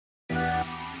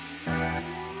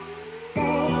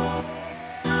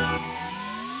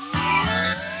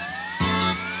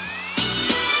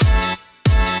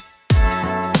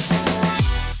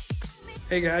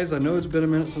Hey guys, I know it's been a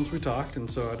minute since we talked,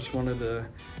 and so I just wanted to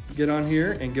get on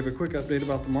here and give a quick update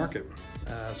about the market.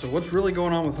 So what's really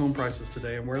going on with home prices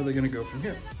today and where are they going to go from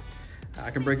here?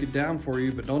 I can break it down for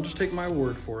you, but don't just take my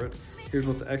word for it. Here's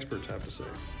what the experts have to say.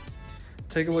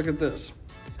 Take a look at this.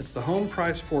 It's the home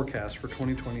price forecast for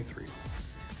 2023,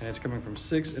 and it's coming from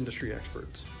 6 industry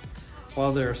experts.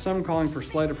 While there are some calling for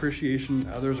slight appreciation,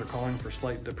 others are calling for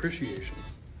slight depreciation.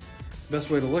 The best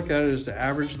way to look at it is to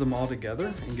average them all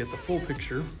together and get the full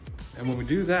picture. And when we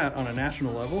do that on a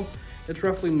national level, it's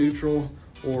roughly neutral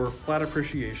or flat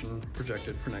appreciation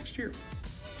projected for next year.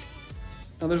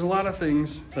 Now there's a lot of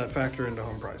things that factor into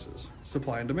home prices.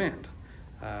 Supply and demand.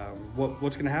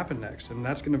 What's going to happen next? And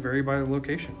that's going to vary by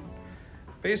location.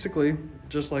 Basically,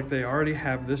 just like they already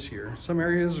have this year, some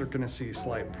areas are going to see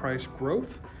slight price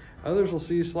growth, others will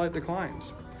see slight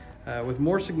declines. With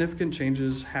more significant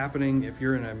changes happening if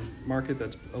you're in a market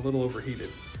that's a little overheated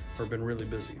or been really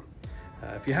busy.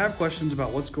 If you have questions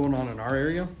about what's going on in our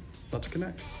area, let's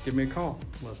connect. Give me a call.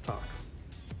 Let's talk.